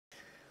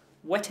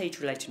Wet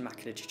age-related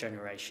macular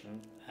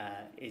degeneration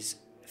is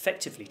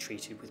effectively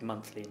treated with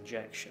monthly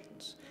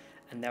injections,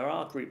 and there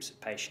are groups of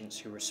patients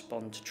who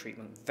respond to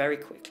treatment very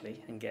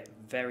quickly and get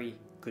very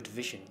good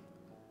vision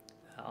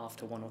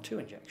after 1 or 2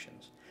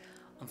 injections.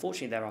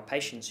 Unfortunately, there are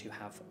patients who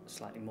have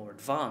slightly more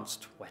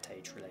advanced wet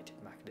age-related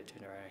macular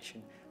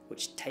degeneration,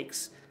 which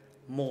takes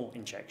more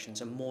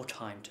injections and more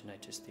time to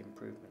notice the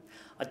improvement.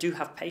 I do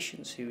have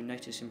patients who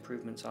notice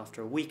improvements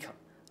after a week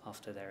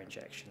after their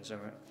injections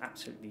and are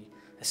absolutely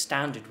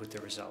astounded with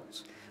the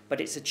results. But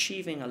it's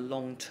achieving a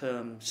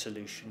long-term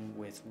solution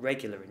with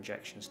regular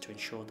injections to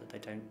ensure that they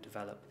don't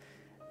develop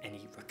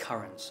any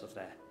recurrence of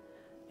their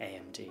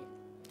AMD.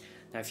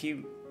 Now, if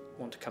you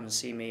want to come and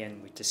see me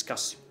and we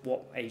discuss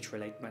what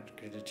age-related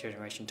macular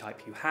degeneration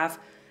type you have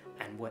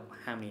and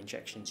how many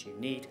injections you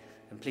need,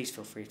 then please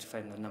feel free to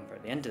phone the number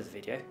at the end of the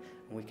video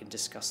and we can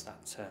discuss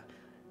that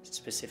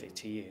specific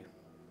to you.